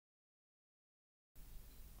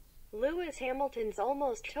Lewis Hamilton's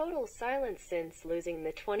almost total silence since losing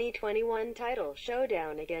the 2021 title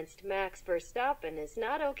showdown against Max Verstappen is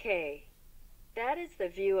not okay. That is the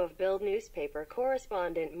view of Bild newspaper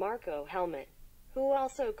correspondent Marko Helmut, who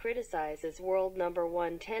also criticizes world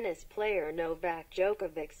 #1 tennis player Novak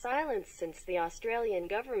Djokovic's silence since the Australian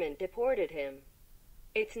government deported him.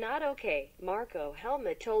 It's not okay, Marko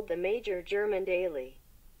Helmut told the major German daily.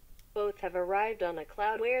 Both have arrived on a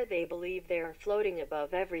cloud where they believe they are floating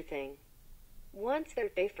above everything. Once there,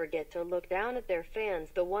 they forget to look down at their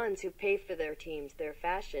fans, the ones who pay for their teams, their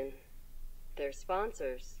fashion, their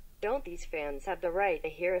sponsors. Don't these fans have the right to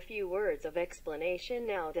hear a few words of explanation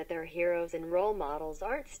now that their heroes and role models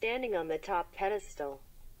aren't standing on the top pedestal?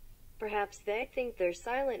 Perhaps they think their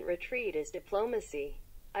silent retreat is diplomacy.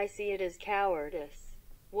 I see it as cowardice.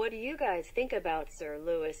 What do you guys think about Sir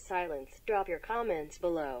Lewis' silence? Drop your comments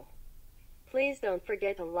below. Please don't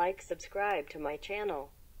forget to like, subscribe to my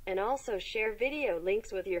channel, and also share video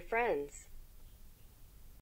links with your friends.